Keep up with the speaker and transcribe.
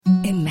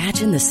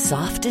Imagine the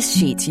softest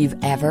sheets you've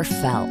ever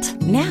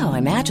felt. Now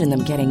imagine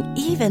them getting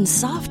even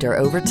softer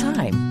over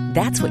time.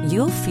 That's what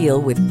you'll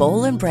feel with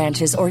Boll and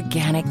Branch's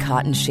organic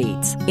cotton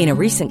sheets. In a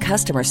recent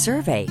customer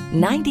survey,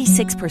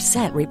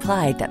 96%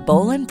 replied that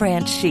Boll and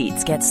Branch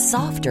sheets get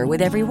softer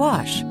with every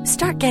wash.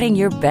 Start getting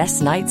your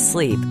best night's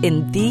sleep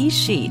in these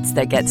sheets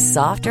that get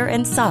softer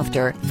and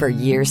softer for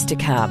years to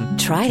come.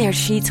 Try their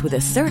sheets with a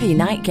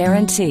 30-night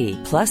guarantee.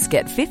 Plus,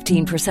 get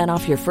 15%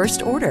 off your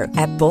first order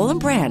at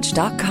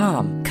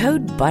bollandbranch.com.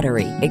 Code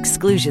BUTTERY.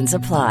 Exclusions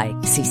apply.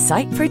 See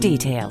site for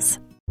details.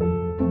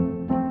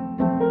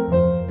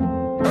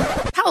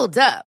 Hold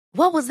up.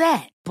 What was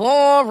that?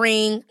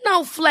 Boring.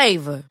 No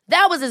flavor.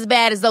 That was as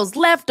bad as those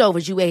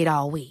leftovers you ate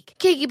all week.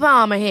 Keke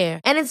Palmer here.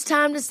 And it's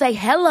time to say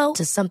hello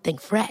to something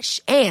fresh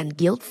and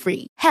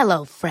guilt-free.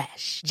 Hello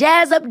Fresh.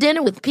 Jazz up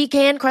dinner with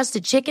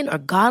pecan-crusted chicken or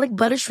garlic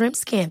butter shrimp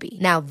scampi.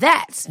 Now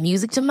that's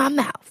music to my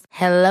mouth.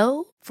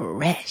 Hello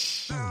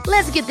Fresh.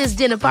 Let's get this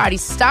dinner party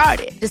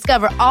started.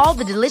 Discover all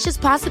the delicious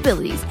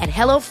possibilities at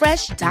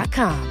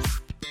hellofresh.com.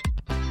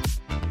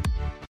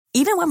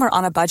 Even when we're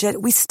on a budget,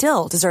 we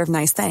still deserve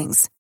nice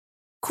things.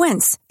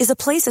 Quince is a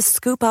place to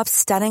scoop up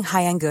stunning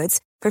high-end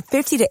goods for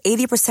 50 to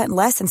 80%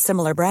 less than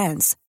similar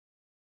brands.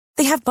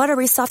 They have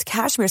buttery soft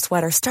cashmere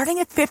sweaters starting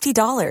at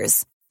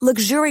 $50,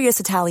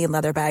 luxurious Italian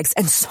leather bags,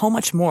 and so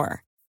much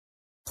more.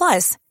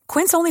 Plus,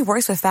 Quince only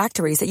works with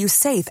factories that use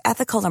safe,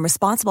 ethical, and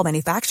responsible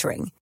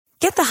manufacturing.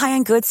 Get the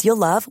high-end goods you'll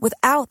love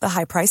without the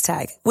high price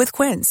tag with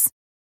Quince.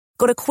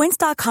 Go to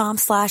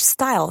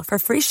quince.com/style for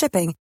free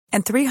shipping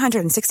and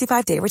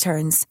 365-day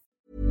returns.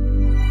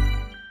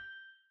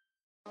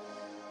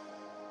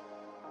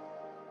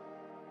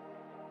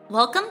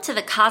 Welcome to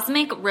the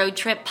Cosmic Road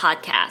Trip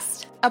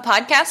Podcast. A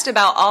podcast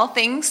about all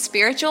things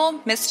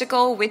spiritual,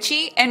 mystical,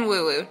 witchy, and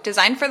woo-woo,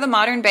 designed for the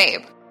modern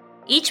babe.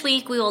 Each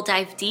week, we will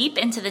dive deep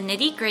into the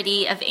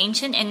nitty-gritty of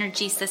ancient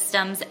energy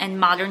systems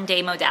and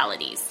modern-day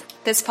modalities.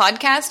 This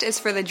podcast is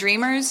for the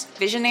dreamers,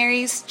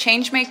 visionaries,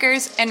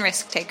 changemakers, and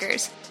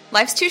risk-takers.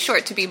 Life's too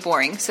short to be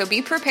boring, so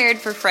be prepared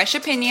for fresh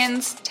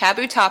opinions,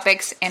 taboo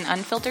topics, and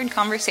unfiltered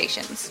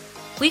conversations.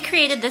 We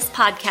created this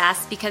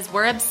podcast because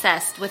we're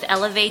obsessed with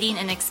elevating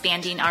and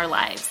expanding our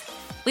lives.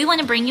 We want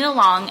to bring you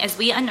along as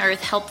we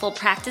unearth helpful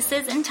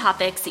practices and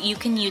topics that you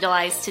can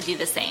utilize to do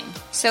the same.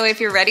 So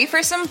if you're ready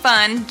for some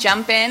fun,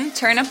 jump in,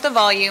 turn up the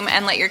volume,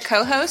 and let your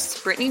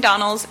co-hosts, Brittany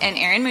Donnells and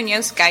Erin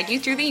Munoz, guide you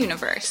through the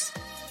universe.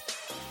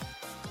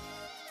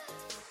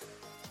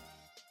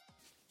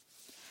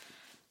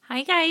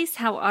 Hi guys,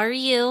 how are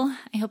you?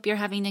 I hope you're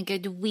having a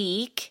good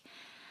week.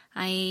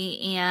 I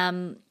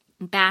am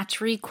batch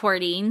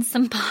recording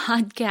some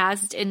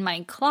podcast in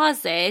my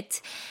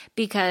closet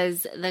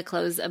because the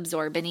clothes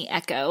absorb any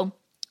echo.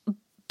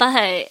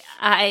 But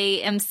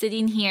I am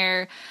sitting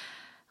here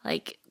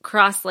like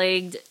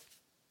cross-legged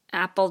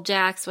Apple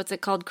Jacks, what's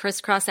it called?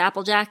 Crisscross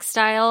Apple Jack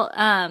style.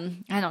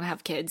 I don't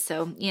have kids,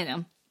 so, you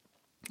know.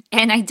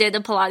 And I did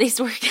a Pilates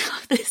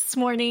workout this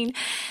morning,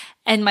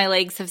 and my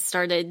legs have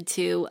started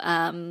to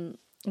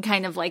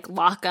kind of like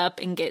lock up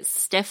and get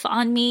stiff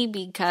on me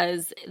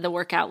because the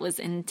workout was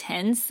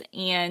intense.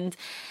 And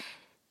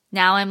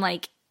now I'm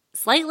like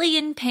slightly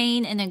in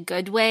pain in a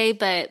good way,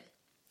 but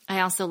I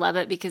also love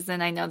it because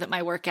then I know that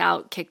my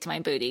workout kicked my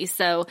booty.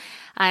 So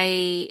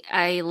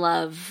I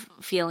love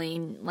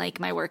feeling like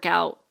my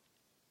workout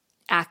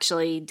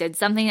actually did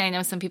something. I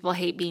know some people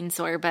hate being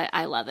sore, but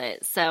I love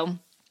it. So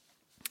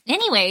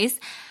anyways,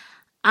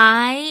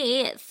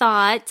 I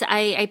thought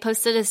I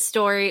posted a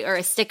story or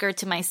a sticker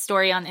to my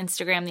story on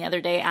Instagram the other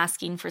day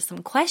asking for some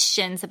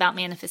questions about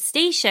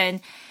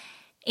manifestation.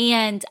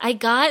 And I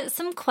got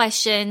some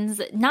questions,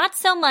 not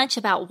so much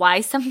about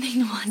why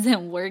something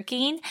wasn't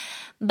working,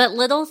 but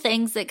little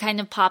things that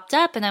kind of popped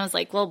up. And I was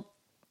like, well,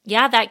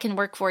 yeah, that can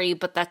work for you,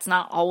 but that's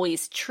not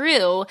always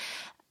true.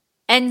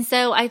 And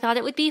so I thought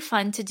it would be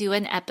fun to do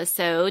an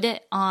episode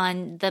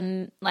on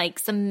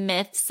some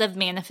myths of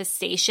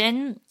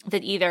manifestation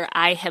that either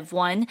I have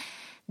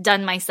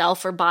done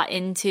myself or bought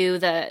into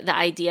the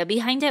idea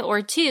behind it,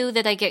 or two,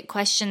 that I get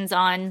questions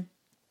on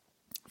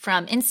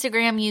from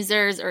Instagram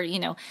users or, you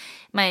know,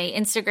 my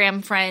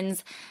Instagram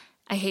friends.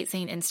 I hate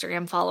saying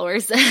Instagram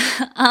followers,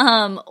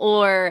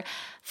 or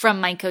from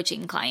my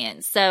coaching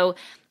clients. So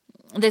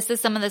this is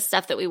some of the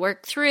stuff that we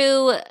work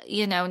through,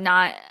 you know,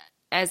 not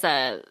as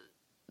a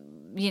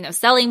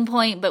selling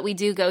point, but we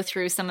do go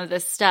through some of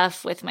this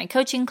stuff with my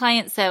coaching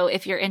clients. So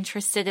if you're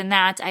interested in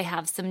that, I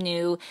have some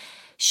new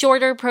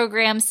shorter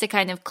programs to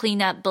kind of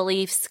clean up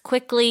beliefs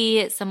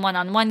quickly, some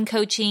one-on-one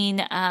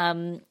coaching.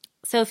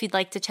 So if you'd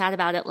like to chat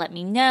about it, let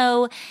me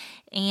know.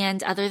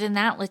 And other than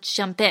that, let's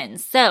jump in.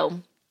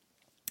 So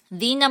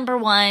the number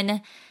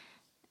one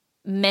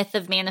myth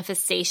of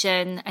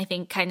manifestation, I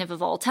think kind of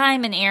all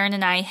time, and Erin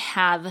and I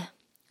have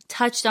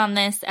touched on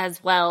this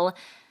as well,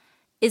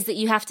 is that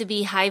you have to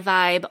be high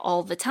vibe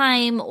all the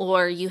time,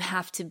 or you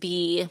have to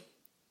be,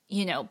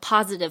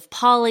 positive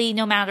Polly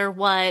no matter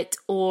what,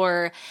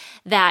 or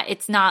that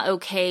it's not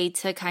okay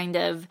to kind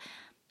of,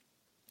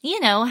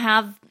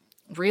 have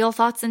real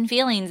thoughts and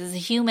feelings as a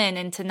human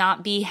and to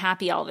not be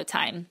happy all the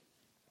time.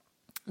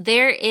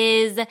 There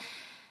is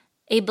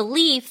a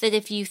belief that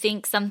if you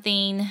think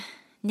something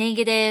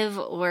negative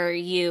or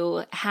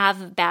you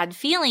have bad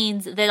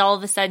feelings, that all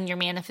of a sudden your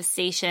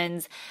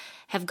manifestations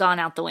have gone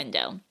out the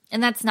window.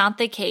 And that's not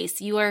the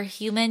case. You are a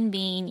human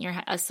being, you're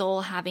a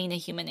soul having a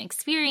human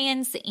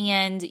experience,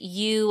 and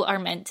you are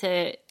meant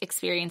to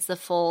experience the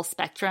full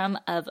spectrum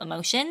of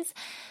emotions.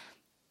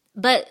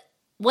 But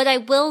what I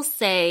will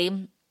say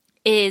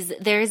is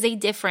there is a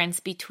difference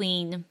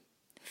between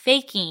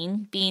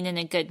faking being in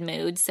a good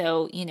mood,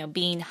 so,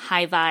 being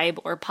high vibe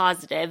or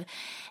positive,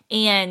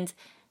 and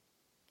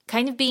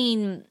kind of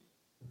being,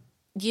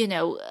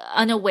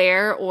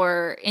 unaware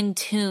or in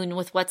tune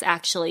with what's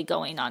actually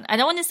going on. I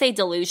don't want to say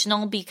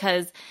delusional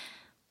because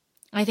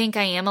I think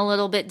I am a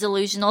little bit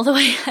delusional the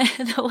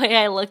way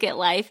I look at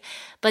life,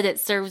 but it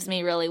serves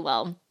me really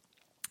well.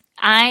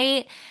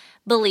 I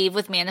believe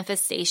with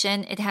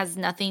manifestation, it has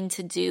nothing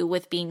to do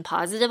with being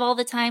positive all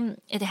the time.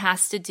 It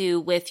has to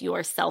do with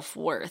your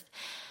self-worth.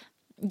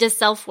 Does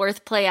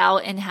self-worth play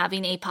out in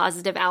having a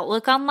positive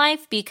outlook on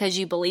life because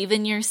you believe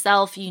in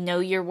yourself, you know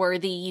you're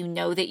worthy, you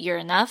know that you're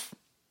enough?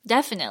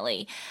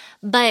 Definitely.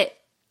 But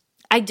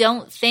I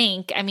don't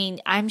think,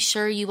 I'm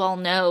sure you all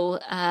know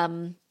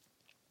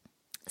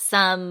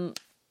some,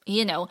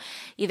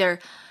 either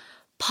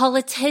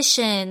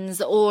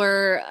politicians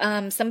or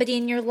somebody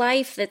in your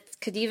life that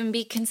could even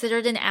be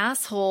considered an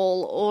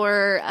asshole,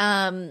 or,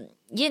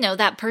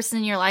 that person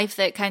in your life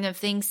that kind of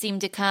things seem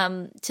to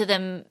come to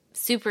them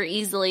super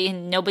easily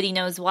and nobody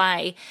knows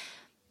why.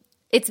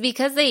 It's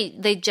because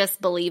they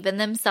just believe in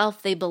themselves.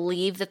 They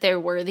believe that they're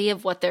worthy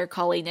of what they're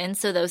calling in,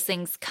 so those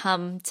things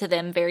come to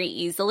them very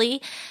easily.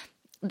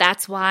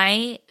 That's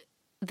why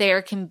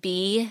there can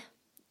be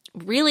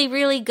really,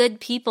 really good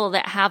people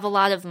that have a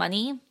lot of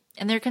money,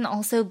 and there can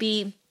also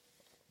be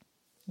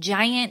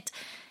giant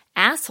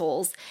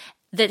assholes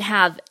that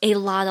have a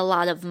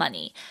lot of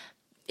money.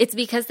 It's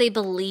because they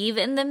believe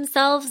in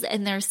themselves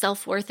and their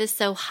self-worth is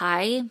so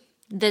high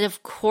that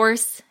of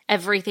course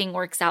everything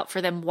works out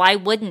for them. Why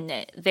wouldn't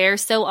it? They're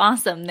so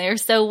awesome. They're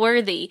so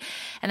worthy.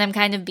 And I'm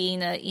kind of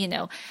being a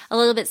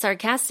little bit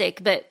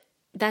sarcastic, but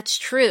that's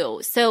true.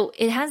 So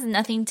it has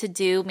nothing to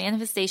do,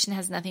 manifestation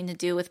has nothing to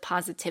do with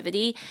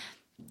positivity.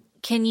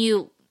 Can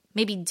you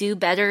maybe do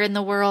better in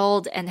the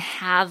world and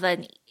have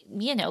an,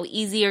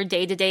 easier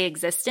day-to-day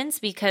existence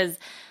because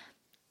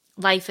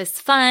life is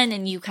fun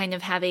and you kind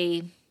of have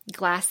a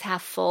glass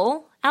half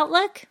full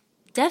outlook?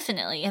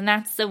 Definitely. And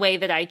that's the way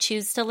that I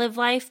choose to live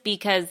life,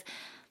 because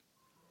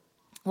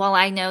while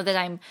I know that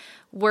I'm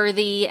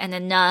worthy and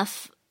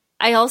enough,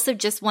 I also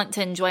just want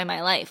to enjoy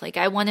my life. Like,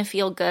 I want to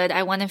feel good.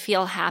 I want to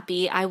feel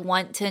happy. I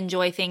want to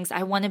enjoy things.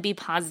 I want to be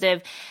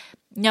positive.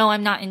 No,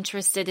 I'm not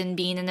interested in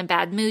being in a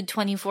bad mood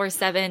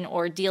 24/7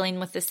 or dealing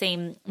with the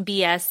same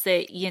BS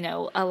that,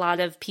 a lot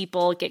of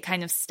people get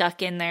kind of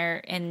stuck in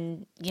there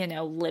and,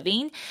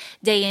 living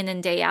day in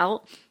and day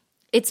out.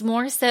 It's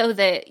more so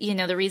that,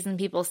 the reason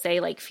people say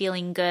like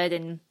feeling good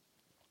and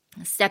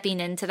stepping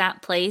into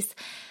that place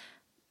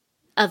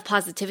of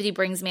positivity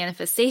brings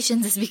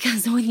manifestations is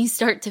because when you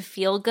start to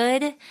feel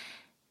good,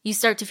 you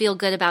start to feel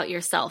good about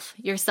yourself.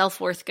 Your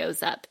self-worth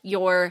goes up.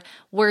 Your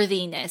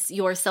worthiness,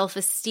 your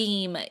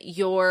self-esteem,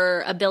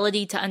 your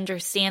ability to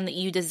understand that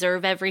you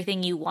deserve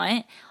everything you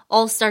want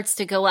all starts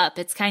to go up.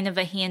 It's kind of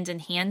a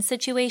hand-in-hand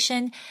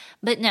situation.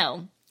 But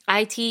no,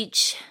 I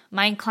teach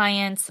my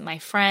clients, my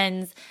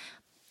friends,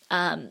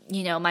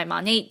 my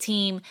Monate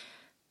team,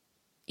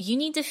 you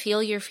need to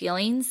feel your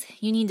feelings.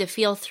 You need to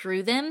feel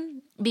through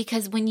them,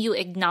 because when you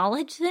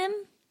acknowledge them,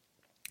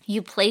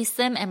 you place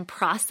them and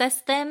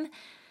process them,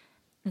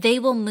 they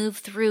will move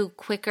through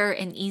quicker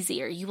and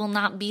easier. You will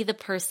not be the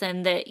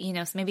person that,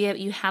 so maybe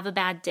you have a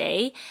bad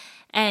day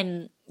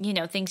and,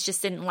 things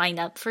just didn't line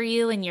up for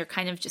you and you're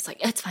kind of just like,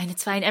 it's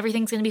fine.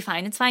 Everything's going to be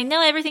fine. It's fine.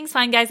 No, everything's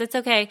fine, guys. It's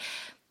okay.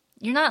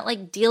 You're not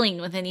like dealing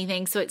with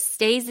anything. So it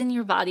stays in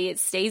your body. It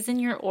stays in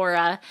your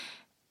aura.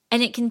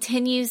 And it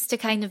continues to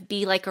kind of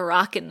be like a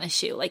rock in the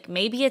shoe. Like,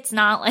 maybe it's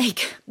not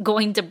like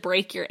going to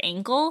break your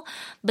ankle,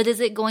 but is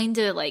it going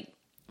to like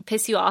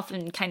piss you off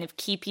and kind of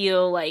keep you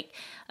like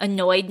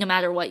annoyed no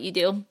matter what you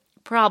do?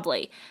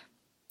 Probably.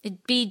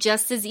 It'd be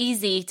just as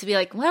easy to be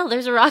like, well,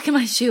 there's a rock in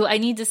my shoe. I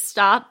need to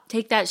stop,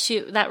 take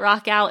that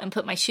rock out and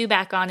put my shoe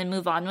back on and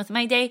move on with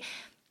my day.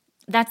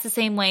 That's the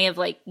same way of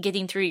like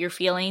getting through your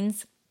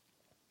feelings.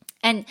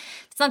 And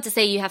it's not to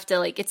say you have to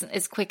like, it's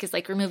as quick as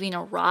like removing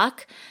a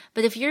rock,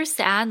 but if you're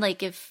sad,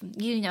 like if,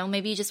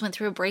 maybe you just went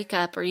through a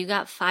breakup or you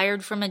got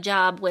fired from a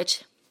job,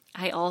 which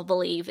I all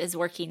believe is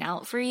working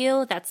out for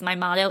you. That's my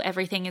motto.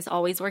 Everything is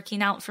always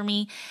working out for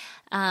me.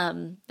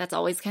 That's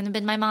always kind of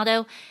been my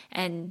motto.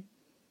 And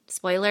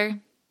spoiler,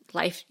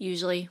 life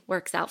usually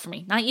works out for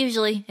me. Not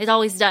usually, it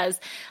always does.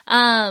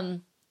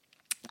 I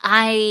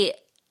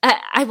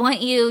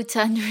want you to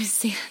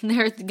understand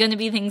there are going to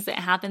be things that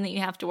happen that you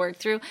have to work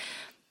through.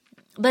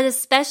 But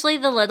especially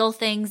the little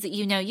things that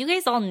you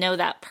guys all know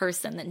that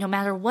person that no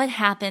matter what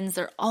happens,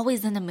 they're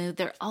always in a mood.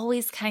 They're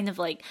always kind of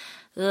like,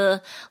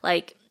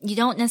 like you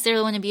don't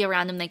necessarily want to be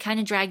around them. They kind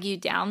of drag you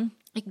down.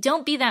 Like,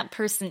 don't be that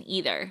person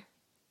either.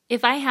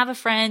 if I have a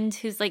friend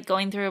who's like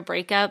going through a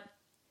breakup,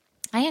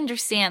 I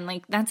understand,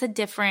 like, that's a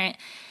different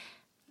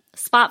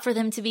spot for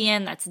them to be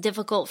in. That's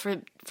difficult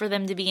for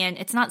them to be in.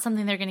 It's not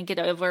something they're going to get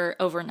over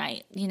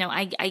overnight.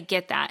 I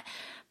get that.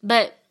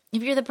 But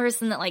if you're the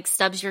person that like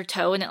stubs your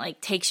toe and it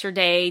like takes your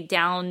day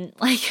down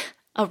like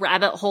a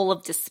rabbit hole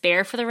of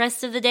despair for the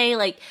rest of the day,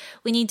 like,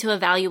 we need to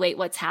evaluate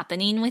what's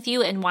happening with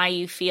you and why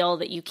you feel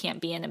that you can't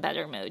be in a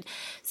better mood.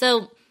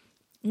 So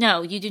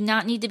no, you do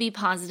not need to be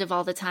positive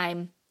all the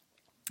time.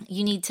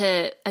 You need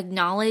to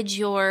acknowledge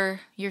your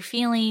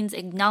feelings,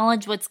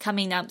 acknowledge what's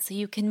coming up so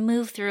you can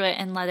move through it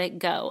and let it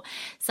go.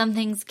 Some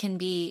things can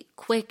be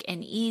quick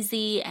and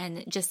easy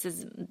and just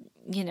as,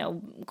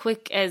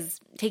 quick as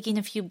taking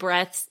a few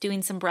breaths,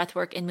 doing some breath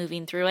work and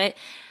moving through it.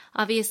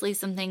 Obviously,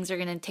 some things are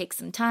going to take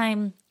some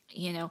time,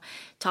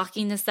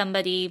 talking to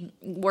somebody,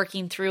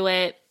 working through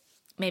it,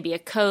 maybe a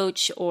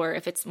coach, or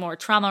if it's more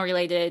trauma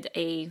related,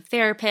 a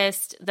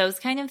therapist, those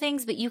kind of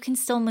things, but you can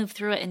still move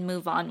through it and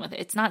move on with it.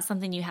 It's not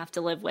something you have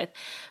to live with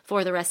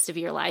for the rest of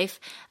your life.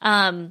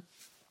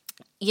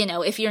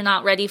 If you're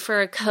not ready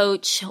for a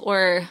coach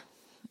or,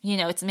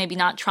 it's maybe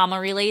not trauma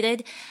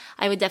related,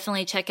 I would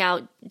definitely check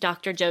out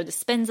Dr. Joe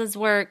Dispenza's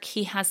work.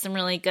 He has some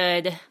really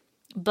good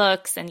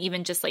books and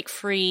even just like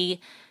free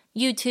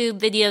YouTube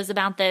videos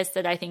about this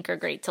that I think are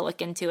great to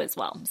look into as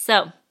well.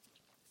 So,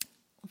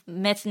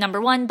 myth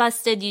number 1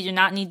 busted. You do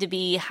not need to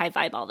be high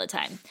vibe all the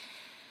time.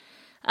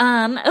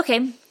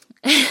 Okay.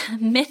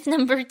 Myth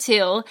number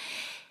 2.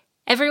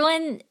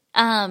 Everyone,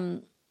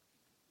 not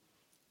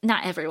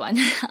everyone,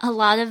 a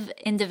lot of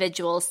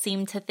individuals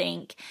seem to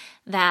think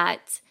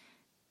that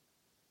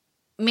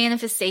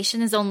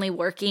manifestation is only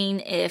working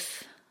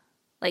if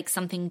like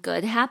something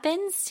good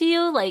happens to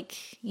you. Like,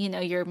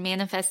 you're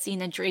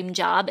manifesting a dream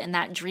job and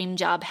that dream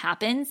job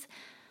happens.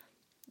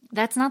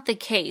 That's not the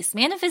case.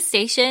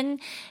 Manifestation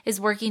is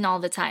working all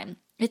the time.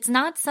 It's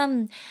not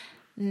some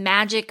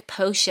magic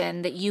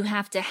potion that you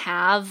have to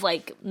have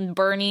like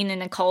burning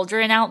in a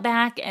cauldron out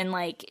back and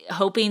like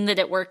hoping that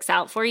it works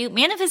out for you.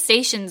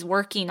 Manifestation's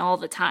working all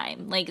the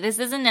time. Like, this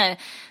isn't a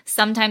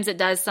sometimes it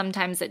does,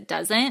 sometimes it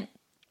doesn't.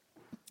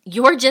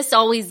 You're just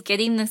always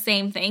getting the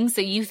same thing,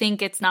 so you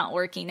think it's not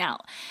working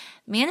out.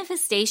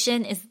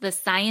 Manifestation is the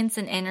science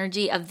and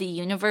energy of the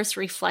universe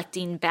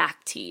reflecting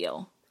back to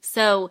you.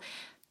 So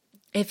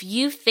if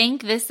you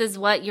think this is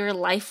what your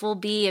life will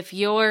be, if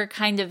you're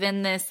kind of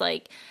in this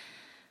like,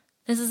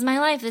 this is my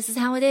life, this is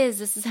how it is,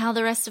 this is how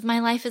the rest of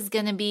my life is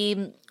going to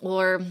be,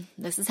 or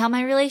this is how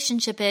my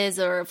relationship is,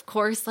 or of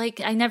course,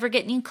 like, I never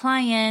get any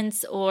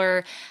clients,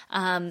 or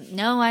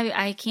no,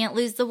 I can't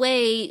lose the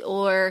weight,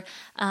 or,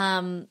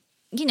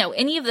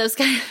 any of those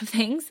kind of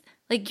things,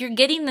 like, you're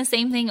getting the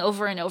same thing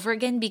over and over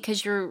again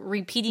because you're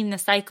repeating the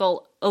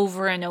cycle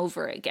over and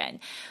over again.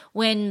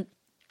 When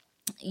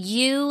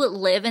you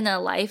live in a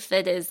life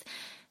that is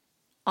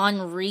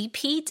on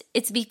repeat,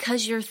 it's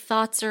because your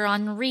thoughts are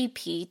on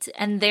repeat,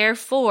 and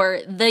therefore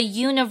the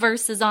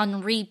universe is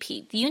on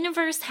repeat. The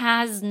universe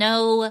has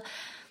no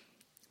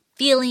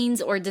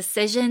feelings or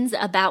decisions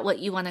about what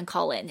you want to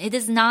call in. It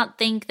does not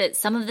think that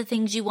some of the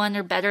things you want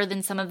are better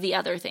than some of the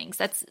other things.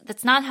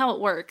 That's not how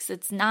it works.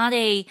 It's not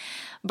a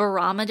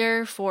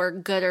barometer for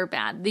good or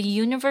bad. The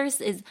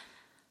universe is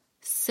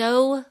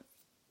so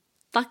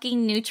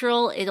fucking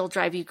neutral, it'll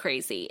drive you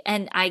crazy.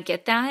 And I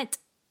get that.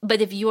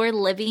 But if you're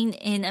living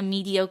in a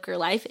mediocre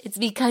life, it's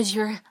because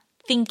you're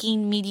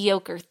thinking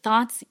mediocre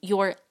thoughts.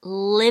 You're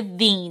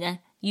living.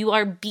 You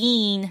are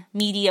being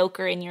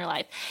mediocre in your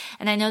life.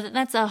 And I know that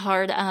that's a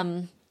hard,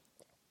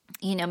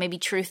 maybe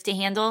truth to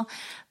handle,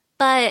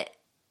 but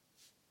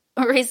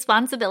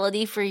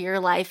responsibility for your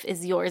life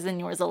is yours and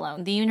yours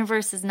alone. The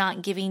universe is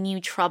not giving you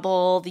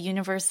trouble. The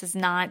universe is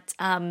not,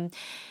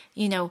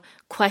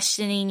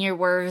 questioning your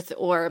worth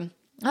or,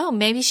 oh,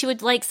 maybe she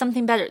would like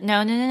something better.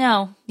 No.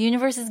 The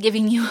universe is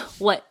giving you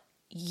what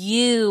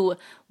you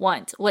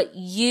want, what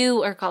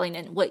you are calling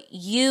in, what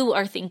you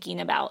are thinking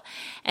about.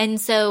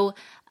 And so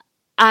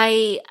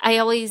I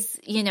always,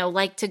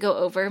 like to go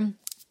over,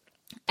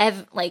 I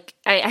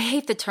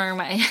hate the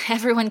term.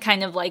 Everyone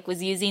kind of like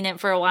was using it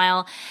for a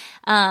while.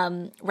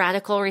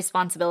 Radical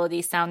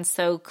responsibility sounds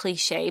so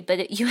cliche,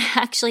 but you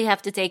actually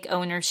have to take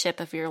ownership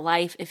of your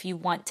life if you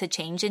want to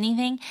change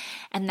anything.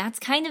 And that's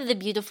kind of the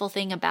beautiful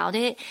thing about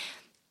it,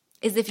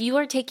 is if you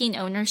are taking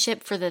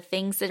ownership for the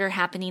things that are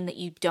happening that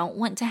you don't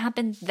want to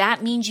happen,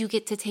 that means you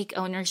get to take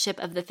ownership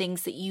of the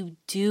things that you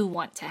do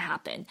want to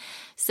happen.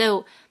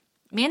 So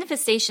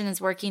manifestation is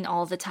working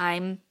all the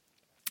time.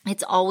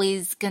 It's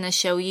always going to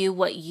show you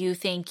what you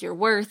think you're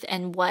worth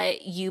and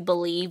what you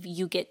believe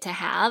you get to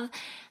have.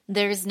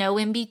 There's no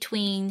in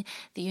between.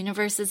 The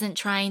universe isn't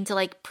trying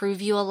to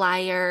prove you a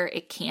liar.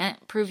 It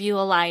can't prove you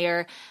a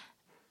liar.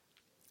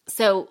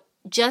 So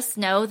just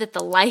know that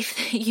the life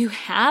that you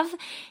have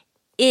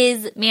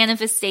is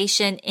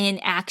manifestation in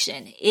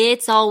action.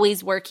 It's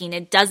always working.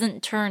 It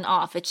doesn't turn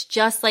off. It's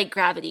just like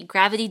gravity.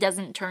 Gravity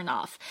doesn't turn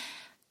off.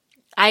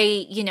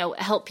 I,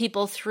 help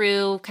people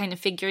through kind of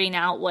figuring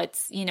out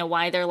what's,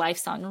 why their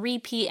life's on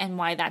repeat and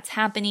why that's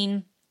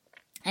happening.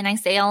 And I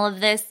say all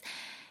of this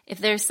if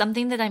there's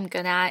something that I'm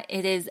good at,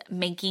 it is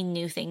making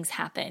new things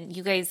happen.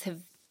 You guys have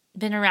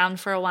been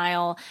around for a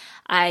while.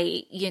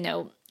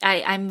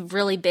 I'm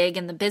really big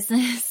in the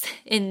business,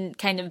 in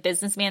kind of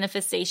business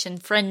manifestation,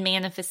 friend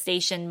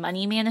manifestation,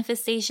 money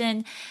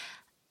manifestation.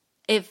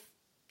 If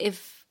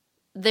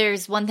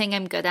there's one thing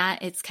I'm good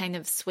at, it's kind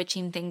of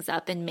switching things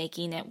up and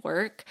making it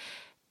work.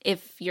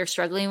 If you're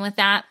struggling with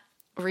that,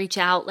 reach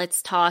out.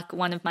 Let's talk.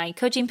 One of my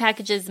coaching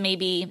packages may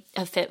be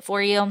a fit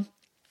for you.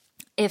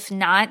 If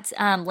not,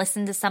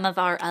 listen to some of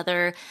our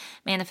other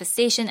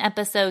manifestation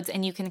episodes,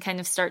 and you can kind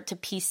of start to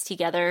piece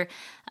together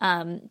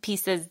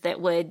pieces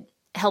that would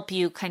help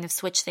you kind of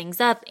switch things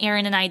up.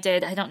 Erin and I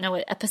did, I don't know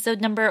what episode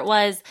number it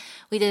was.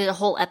 We did a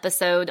whole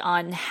episode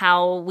on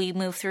how we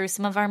move through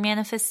some of our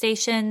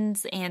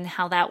manifestations and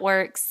how that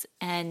works.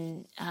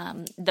 And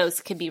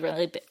those could be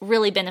really,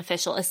 really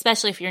beneficial,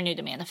 especially if you're new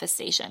to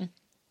manifestation.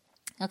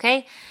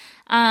 Okay.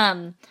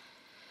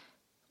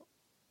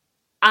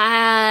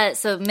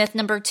 So myth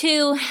number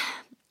 2,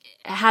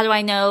 how do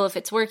I know if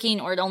it's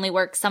working or it only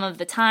works some of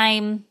the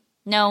time?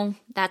 No,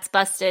 that's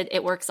busted.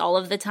 It works all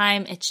of the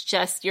time. It's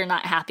just you're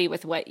not happy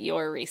with what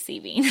you're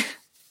receiving.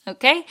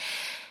 Okay?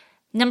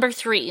 Number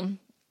 3,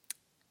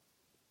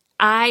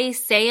 I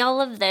say all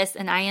of this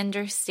and I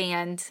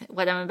understand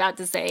what I'm about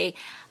to say.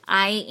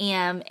 I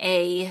am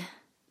a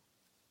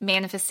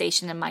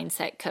manifestation and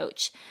mindset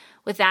coach.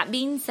 With that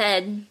being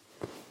said,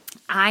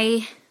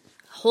 I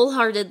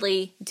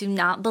wholeheartedly do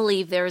not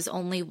believe there is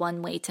only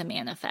one way to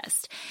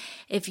manifest.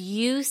 If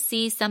you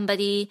see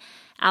somebody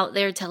out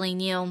there telling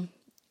you,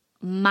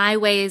 my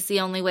way is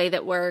the only way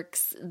that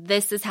works,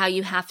 this is how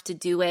you have to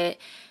do it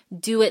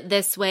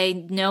this way,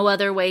 no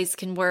other ways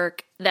can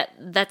work,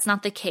 that's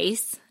not the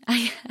case.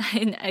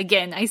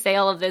 I say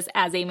all of this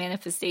as a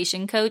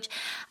manifestation coach.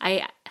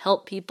 I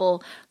help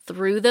people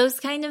through those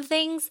kind of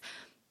things.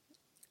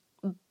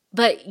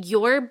 But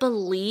your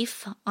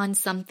belief on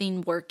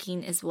something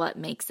working is what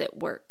makes it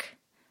work.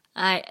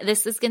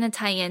 This is going to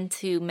tie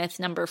into myth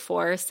number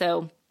 4,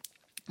 so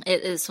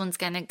this one's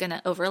kind of going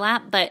to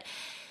overlap, but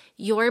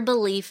your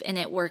belief in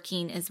it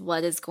working is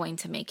what is going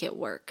to make it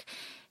work.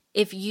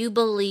 If you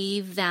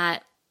believe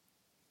that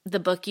the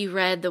book you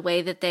read, the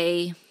way that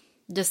they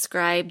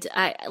described,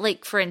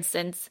 like for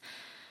instance,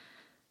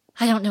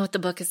 I don't know what the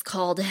book is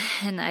called,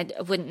 and I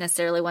wouldn't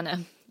necessarily want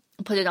to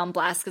put it on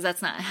blast because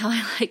that's not how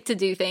I like to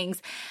do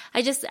things.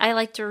 I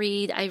like to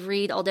read. I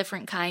read all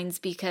different kinds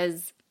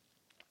because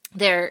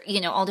they're,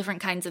 all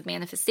different kinds of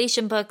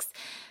manifestation books,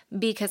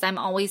 because I'm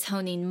always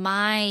honing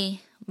my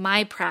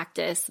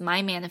practice,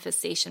 my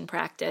manifestation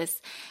practice.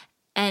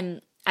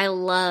 And I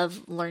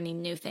love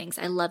learning new things.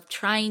 I love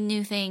trying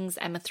new things.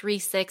 I'm a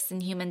 3-6 in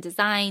human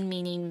design,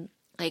 meaning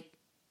like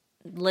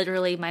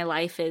literally my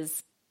life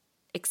is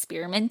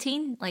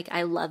experimenting. Like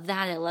I love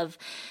that. I love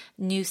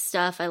new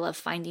stuff. I love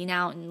finding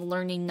out and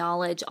learning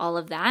knowledge, all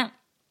of that.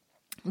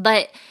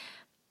 But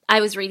I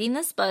was reading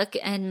this book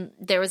and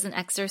there was an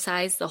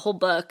exercise. The whole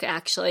book,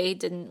 actually,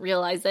 didn't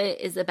realize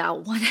it, is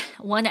about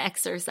one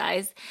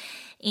exercise.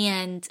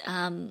 And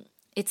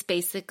it's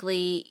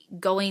basically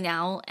going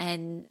out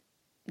and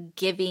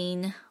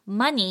giving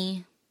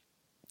money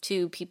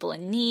to people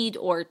in need,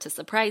 or to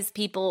surprise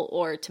people,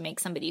 or to make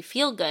somebody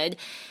feel good,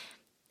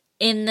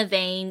 in the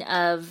vein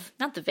of,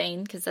 not the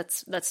vein, because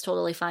that's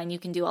totally fine. You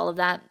can do all of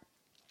that,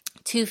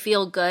 to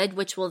feel good,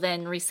 which will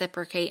then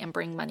reciprocate and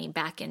bring money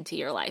back into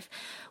your life,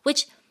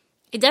 which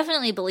I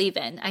definitely believe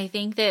in. I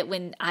think that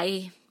when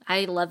I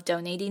love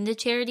donating to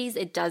charities,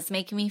 it does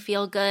make me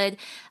feel good.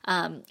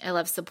 I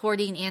love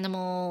supporting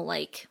animal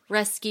like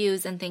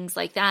rescues and things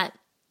like that.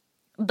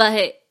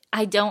 But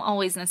I don't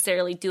always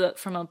necessarily do it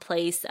from a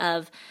place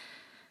of,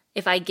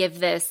 if I give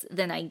this,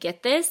 then I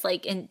get this.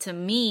 Like, and to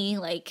me,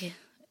 like,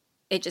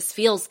 it just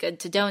feels good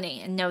to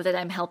donate and know that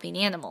I'm helping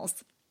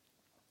animals.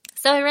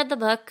 So I read the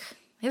book.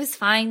 It was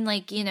fine.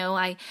 Like,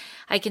 I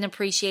can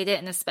appreciate it.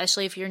 And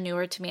especially if you're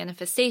newer to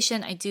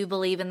manifestation, I do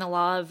believe in the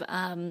law of,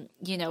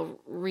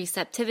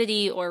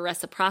 receptivity or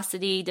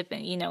reciprocity,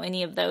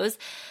 any of those,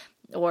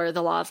 or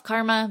the law of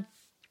karma.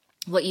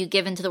 What you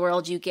give into the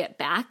world, you get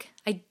back.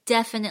 I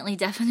definitely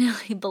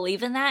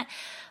believe in that.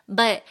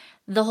 But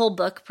the whole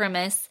book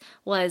premise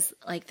was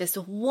like, this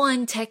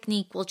one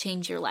technique will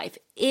change your life.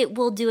 It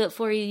will do it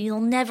for you.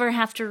 You'll never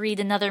have to read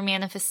another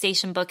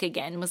manifestation book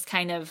again, was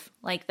kind of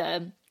like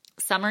the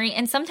summary.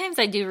 And sometimes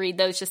I do read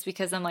those just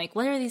because I'm like,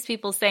 what are these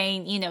people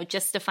saying,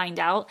 just to find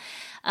out.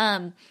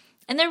 And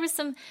there was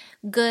some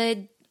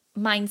good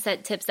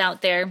mindset tips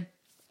out there,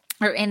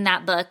 or in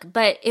that book,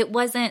 but it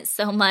wasn't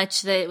so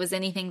much that it was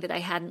anything that I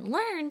hadn't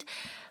learned.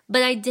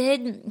 But I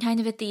did kind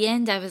of at the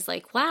end, I was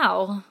like,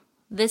 wow,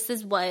 this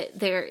is what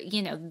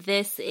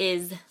this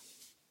is,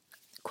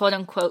 quote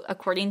unquote,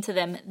 according to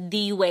them,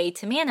 the way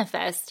to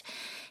manifest.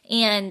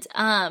 And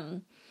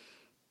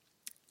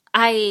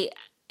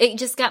it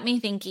just got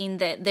me thinking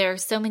that there are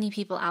so many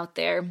people out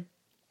there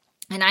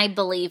And I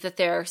believe that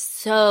there are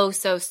so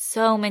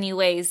many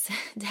ways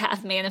to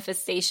have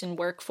manifestation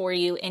work for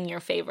you in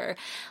your favor.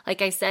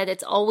 Like I said,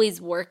 it's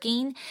always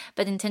working,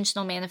 but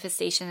intentional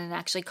manifestation and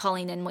actually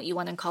calling in what you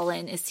want to call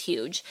in is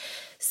huge.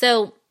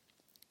 So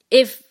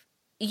if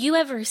you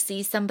ever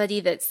see somebody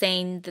that's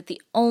saying that the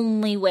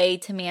only way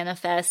to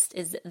manifest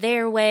is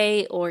their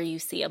way, or you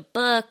see a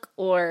book,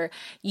 or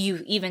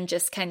you even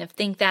just kind of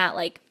think that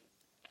like,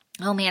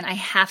 oh man, I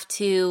have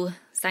to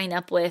sign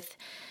up with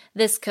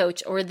this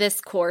coach or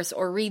this course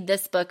or read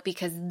this book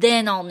because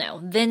then I'll know.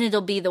 Then it'll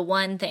be the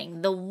one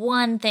thing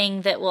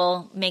that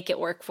will make it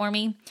work for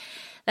me.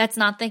 That's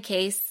not the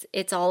case.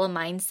 It's all a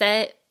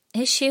mindset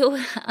issue.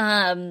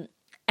 And,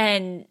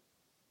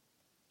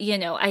 you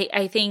know,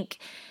 I think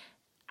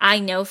I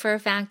know for a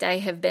fact I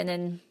have been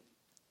in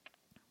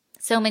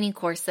so many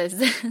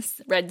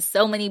courses, read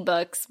so many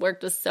books,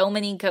 worked with so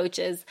many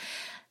coaches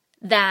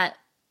that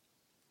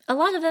a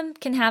lot of them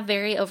can have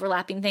very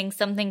overlapping things.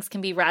 Some things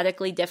can be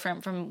radically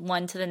different from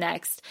one to the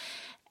next.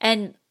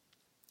 And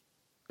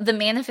the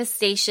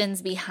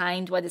manifestations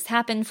behind what has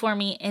happened for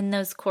me in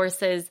those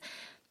courses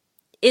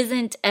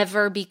isn't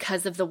ever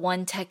because of the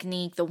one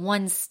technique, the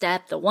one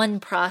step, the one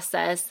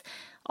process.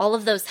 All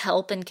of those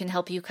help and can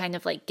help you kind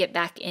of like get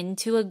back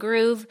into a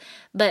groove,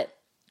 but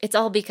it's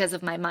all because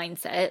of my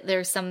mindset.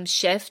 There's some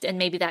shift, and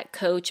maybe that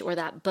coach or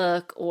that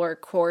book or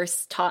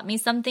course taught me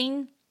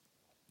something,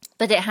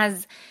 but it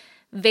has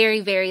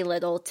very, very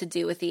little to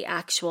do with the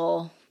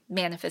actual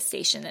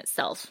manifestation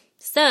itself.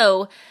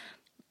 So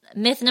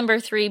myth number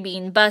 3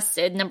 being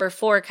busted, number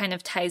 4 kind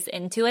of ties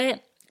into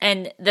it.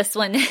 And this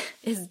one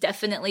is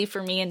definitely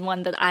for me, and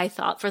one that I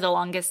thought for the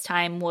longest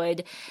time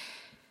would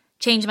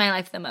change my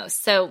life the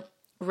most. So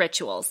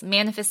rituals,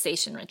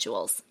 manifestation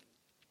rituals.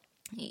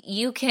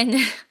 You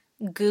can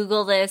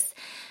Google this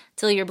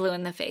till you're blue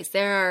in the face.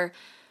 There are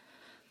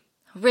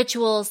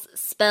rituals,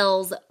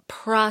 spells,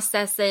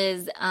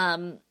 processes,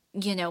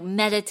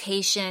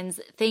 meditations,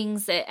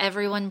 things that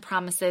everyone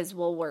promises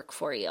will work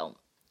for you.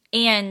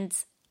 And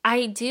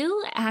I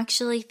do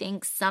actually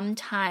think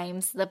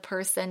sometimes the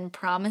person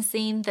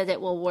promising that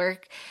it will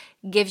work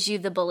gives you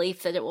the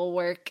belief that it will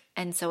work,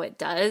 and so it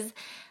does.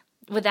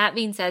 With that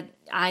being said,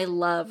 I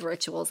love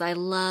rituals. I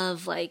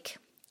love like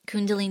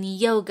Kundalini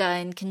yoga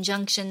in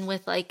conjunction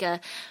with like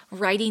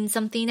writing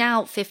something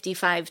out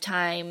 55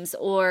 times,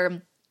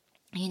 or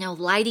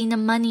lighting a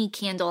money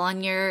candle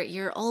on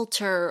your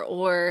altar,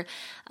 or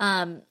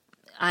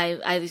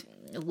I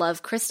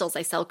love crystals.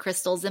 I sell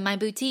crystals in my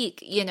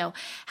boutique.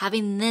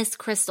 Having this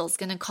crystal is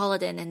going to call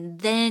it in, and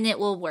then it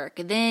will work.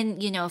 Then,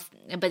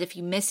 but if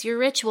you miss your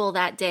ritual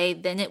that day,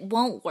 then it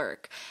won't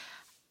work.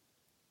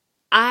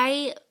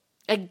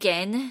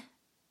 Again,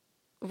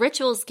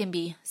 rituals can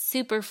be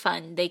super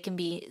fun. They can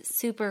be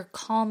super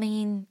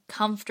calming,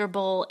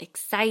 comfortable,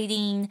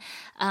 exciting.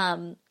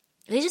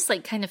 They just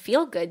like kind of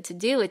feel good to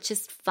do. It's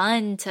just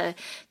fun to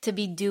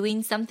be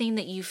doing something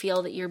that you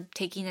feel that you're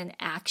taking an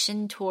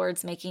action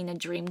towards making a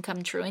dream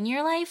come true in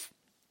your life.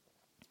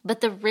 But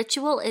the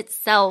ritual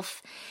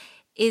itself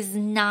is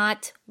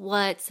not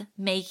what's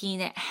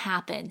making it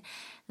happen.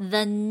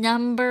 The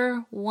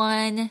number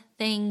one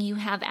thing you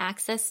have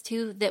access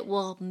to that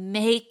will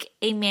make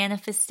a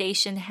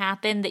manifestation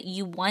happen that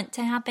you want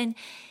to happen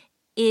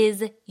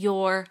is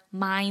your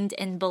mind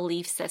and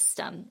belief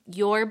system.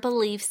 Your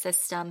belief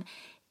system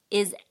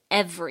is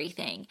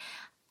everything.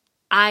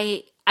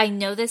 I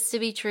know this to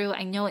be true.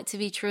 I know it to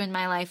be true in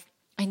my life.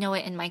 I know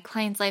it in my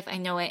client's life. I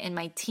know it in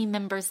my team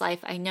member's life.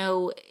 I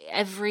know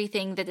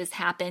everything that has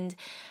happened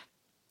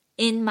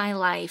in my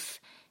life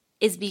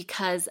is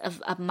because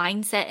of a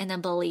mindset and a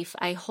belief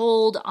I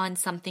hold on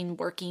something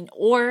working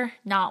or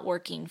not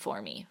working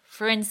for me.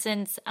 For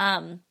instance,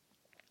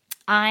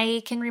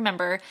 I can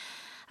remember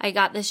I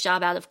got this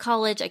job out of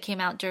college. I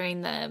came out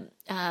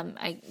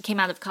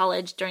of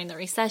college during the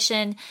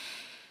recession,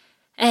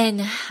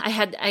 and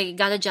I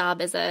got a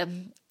job as a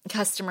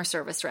customer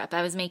service rep.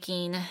 I was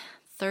making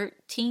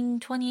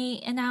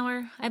 $13.28 an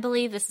hour, I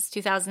believe. This is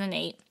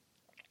 2008.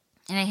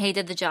 And I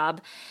hated the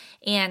job.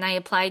 And I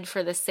applied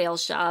for the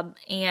sales job,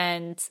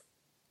 and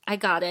I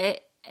got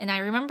it. And I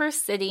remember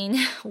sitting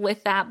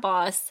with that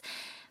boss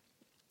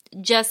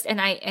and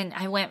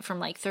I went from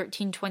like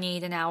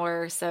 $13.28 an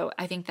hour. So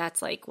I think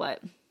that's like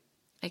what?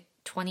 Like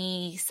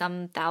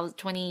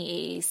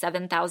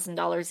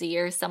 $27,000 a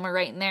year, somewhere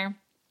right in there,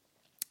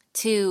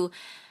 to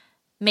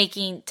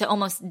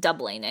almost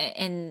doubling it.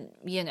 And,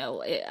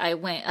 I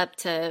went up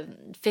to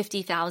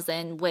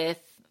 50,000 with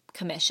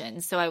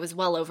commissions. So I was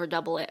well over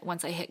double it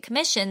once I hit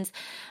commissions.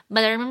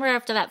 But I remember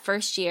after that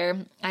first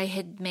year, I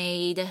had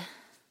made,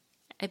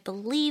 I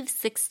believe,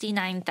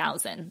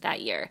 $69,000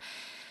 that year.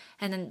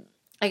 And then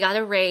I got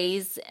a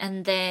raise.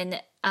 And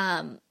then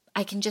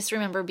I can just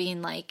remember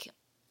being like,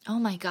 oh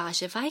my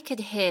gosh, if I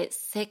could hit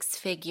 6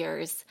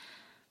 figures,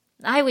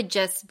 I would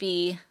just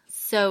be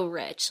so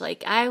rich.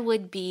 Like I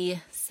would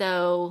be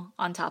so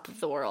on top of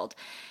the world.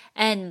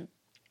 And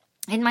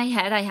in my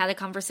head, I had a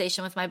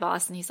conversation with my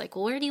boss, and he's like,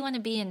 well, where do you want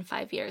to be in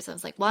 5 years? I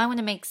was like, well, I want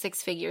to make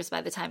 6 figures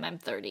by the time I'm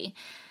 30.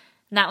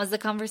 And that was the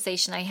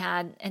conversation I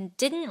had, and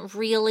didn't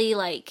really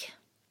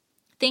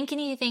think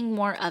anything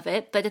more of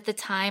it. But at the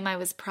time I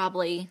was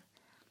probably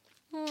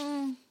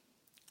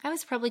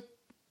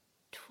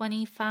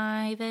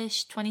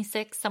 25-ish,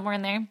 26, somewhere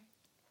in there.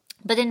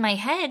 But in my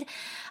head,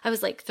 I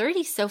was like,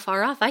 30 so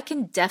far off. I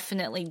can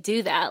definitely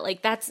do that.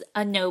 That's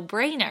a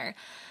no-brainer.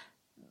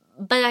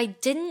 But I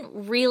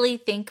didn't really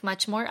think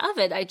much more of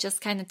it. I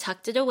just kind of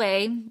tucked it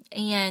away.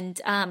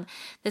 And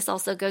this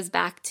also goes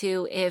back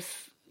to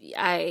if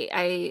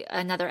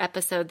another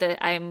episode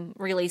that I'm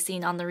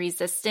releasing on the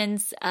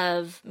resistance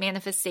of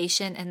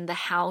manifestation and the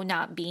how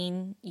not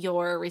being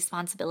your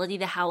responsibility,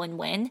 the how and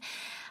when.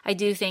 I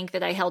do think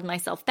that I held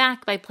myself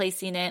back by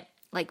placing it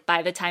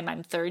by the time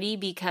I'm 30,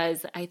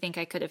 because I think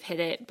I could have hit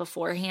it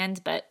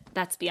beforehand, but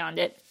that's beyond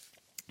it,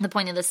 the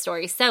point of the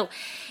story. So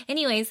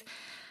anyways,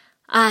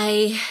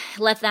 I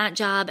left that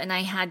job and I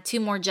had 2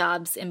 more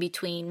jobs in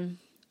between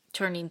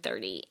turning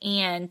 30.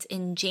 And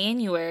in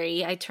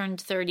January, I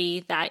turned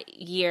 30 that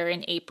year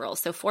in April.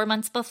 So 4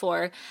 months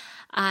before,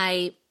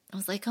 I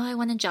was like, oh, I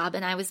want a job.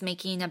 And I was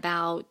making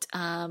about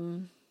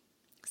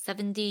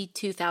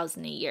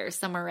 $72,000 a year,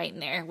 somewhere right in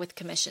there with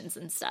commissions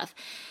and stuff.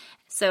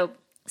 So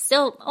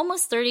still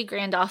almost 30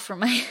 grand off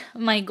from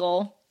my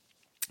goal.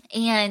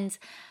 And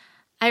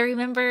I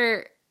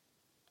remember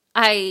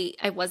I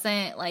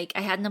wasn't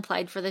I hadn't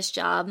applied for this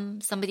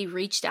job. Somebody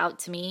reached out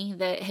to me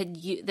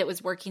that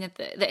was working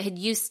that had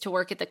used to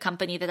work at the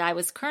company that I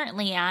was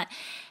currently at,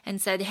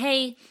 and said,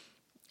 hey,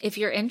 if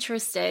you're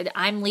interested,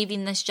 I'm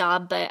leaving this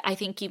job, but I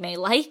think you may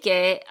like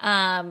it.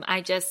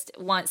 I just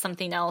want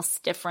something else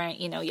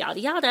different, yada,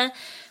 yada. I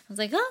was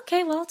like, oh,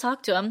 okay, well, I'll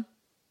talk to him.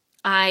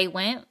 I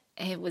went.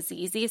 It was the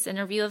easiest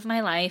interview of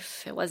my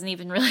life. It wasn't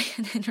even really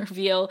an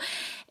interview.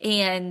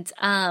 And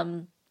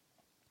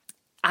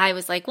I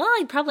was like, well,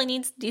 I probably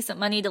need decent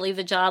money to leave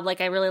the job.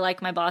 I really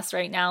like my boss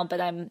right now,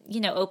 but I'm,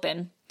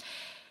 open.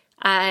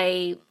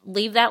 I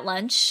leave that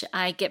lunch.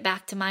 I get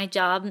back to my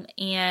job,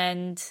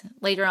 and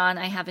later on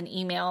I have an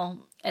email,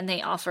 and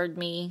they offered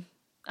me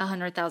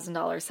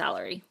 $100,000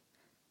 salary.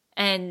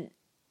 And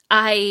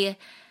I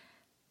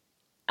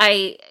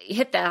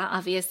hit that,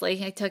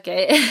 obviously. I took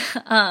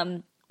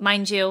it.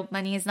 Mind you,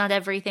 money is not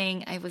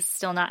everything. I was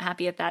still not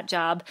happy at that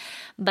job,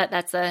 but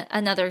that's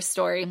another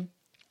story.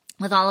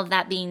 With all of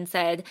that being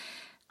said,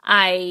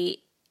 I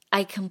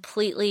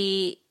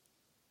completely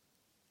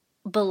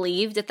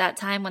believed at that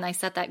time when I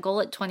set that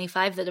goal at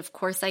 25 that of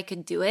course I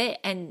could do it,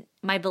 and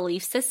my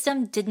belief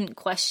system didn't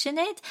question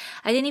it.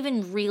 I didn't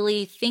even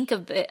really think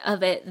of it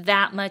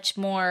that much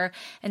more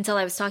until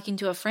I was talking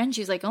to a friend.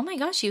 She was like, oh my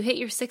gosh, you hit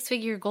your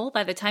 6-figure goal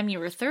by the time you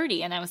were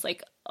 30. And I was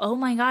like, oh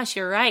my gosh,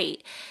 you're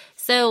right.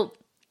 So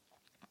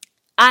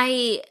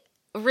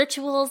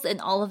rituals and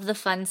all of the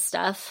fun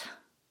stuff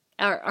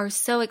are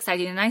so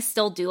exciting, and I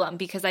still do them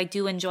because I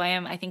do enjoy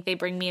them. I think they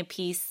bring me a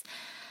piece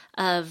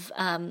of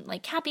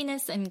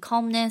happiness and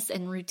calmness,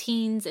 and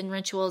routines and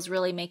rituals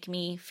really make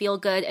me feel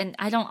good. And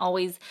I don't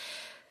always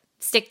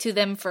stick to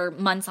them for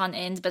months on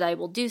end, but I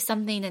will do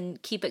something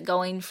and keep it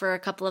going for a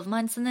couple of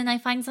months, and then I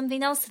find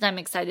something else that I'm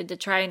excited to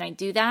try, and I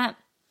do that.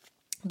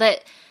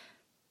 But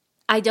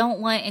I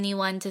don't want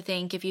anyone to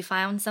think if you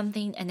found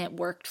something and it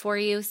worked for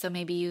you, so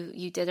maybe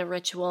you did a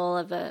ritual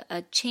of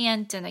a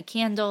chant and a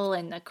candle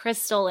and a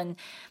crystal, and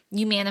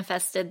you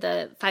manifested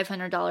the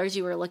 $500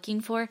 you were looking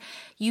for,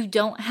 you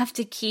don't have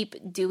to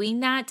keep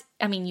doing that.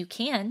 I mean, you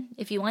can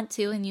if you want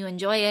to and you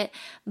enjoy it,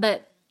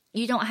 but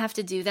you don't have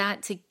to do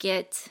that to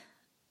get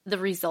the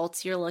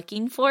results you're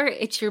looking for.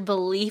 It's your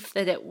belief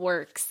that it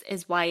works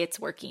is why it's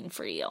working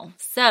for you.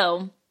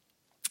 So,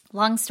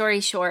 long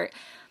story short,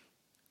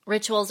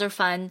 rituals are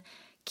fun.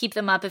 Keep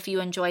them up if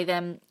you enjoy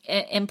them,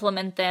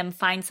 implement them,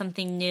 find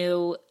something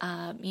new,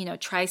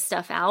 try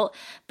stuff out,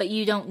 but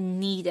you don't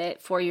need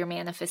it for your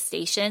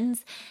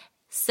manifestations.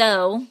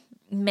 So,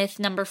 myth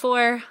number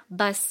 4,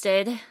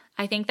 busted.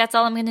 I think that's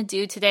all I'm going to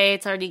do today.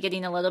 It's already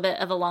getting a little bit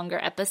of a longer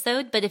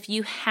episode, but if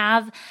you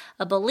have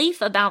a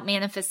belief about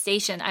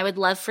manifestation, I would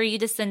love for you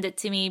to send it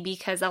to me,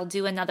 because I'll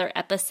do another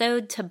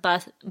episode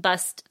to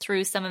bust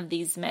through some of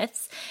these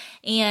myths.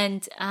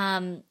 And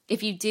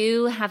if you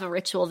do have a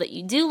ritual that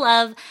you do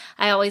love,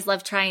 I always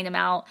love trying them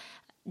out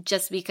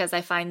just because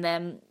I find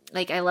them,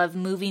 I love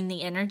moving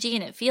the energy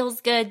and it feels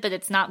good, but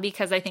it's not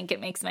because I think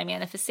it makes my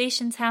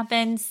manifestations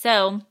happen.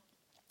 So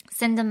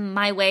send them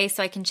my way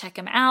so I can check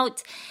them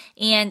out.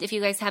 And if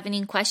you guys have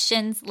any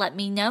questions, let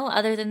me know.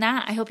 Other than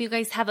that, I hope you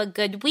guys have a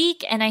good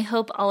week, and I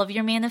hope all of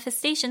your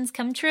manifestations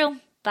come true.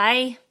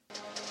 Bye.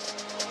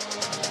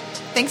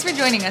 Thanks for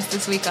joining us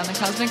this week on the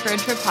Cosmic Road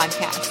Trip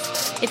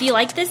podcast. If you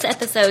liked this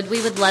episode,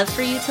 we would love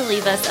for you to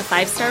leave us a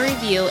 5-star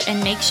review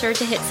and make sure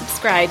to hit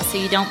subscribe so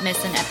you don't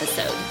miss an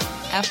episode.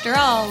 After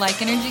all,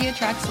 like energy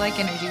attracts like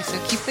energy, so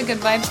keep the good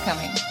vibes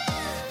coming.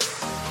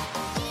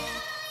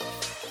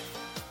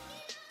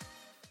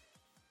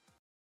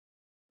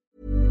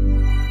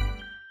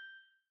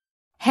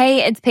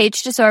 Hey, it's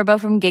Paige DeSorbo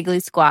from Giggly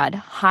Squad.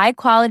 High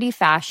quality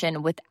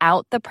fashion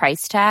without the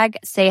price tag.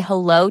 Say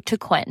hello to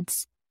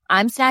Quince.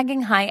 I'm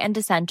snagging high-end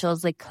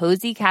essentials like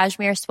cozy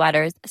cashmere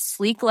sweaters,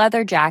 sleek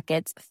leather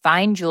jackets,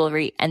 fine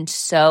jewelry, and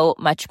so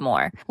much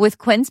more. With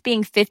Quince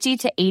being 50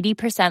 to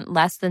 80%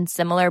 less than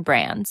similar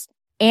brands.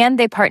 And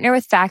they partner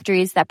with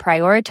factories that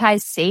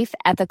prioritize safe,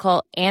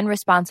 ethical, and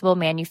responsible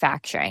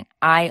manufacturing.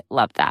 I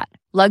love that.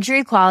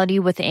 Luxury quality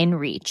within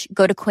reach.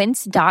 Go to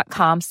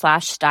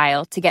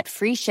quince.com/style to get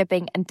free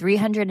shipping and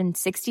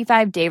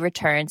 365-day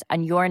returns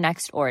on your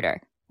next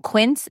order.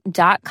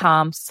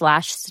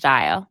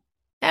 Quince.com/style.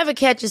 Ever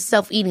catch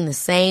yourself eating the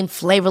same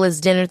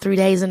flavorless dinner 3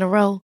 days in a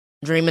row?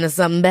 Dreaming of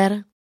something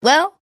better?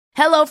 Well,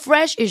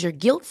 HelloFresh is your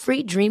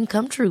guilt-free dream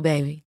come true,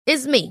 baby.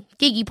 It's me,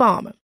 Keke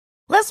Palmer.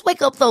 Let's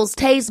wake up those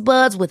taste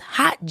buds with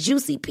hot,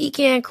 juicy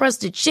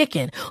pecan-crusted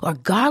chicken or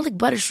garlic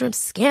butter shrimp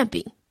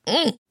scampi.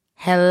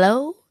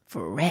 Hello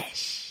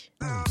Fresh.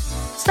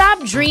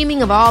 Stop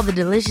dreaming of all the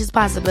delicious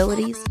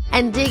possibilities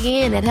and dig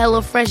in at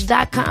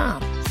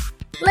HelloFresh.com.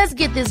 Let's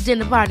get this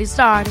dinner party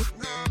started.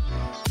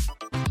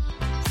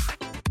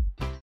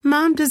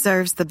 Mom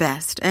deserves the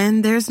best,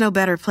 and there's no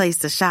better place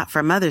to shop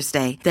for Mother's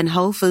Day than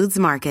Whole Foods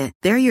Market.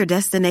 They're your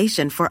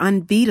destination for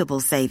unbeatable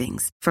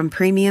savings, from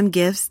premium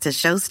gifts to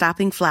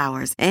show-stopping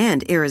flowers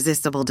and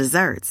irresistible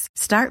desserts.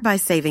 Start by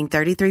saving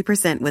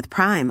 33% with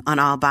Prime on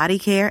all body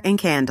care and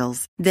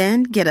candles.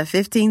 Then get a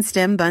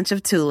 15-stem bunch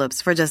of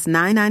tulips for just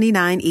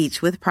 $9.99 each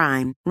with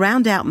Prime.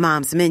 Round out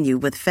Mom's menu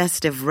with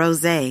festive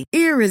rosé,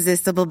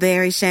 irresistible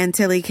berry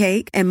chantilly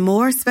cake, and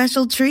more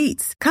special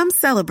treats. Come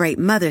celebrate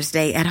Mother's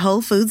Day at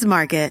Whole Foods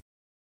Market.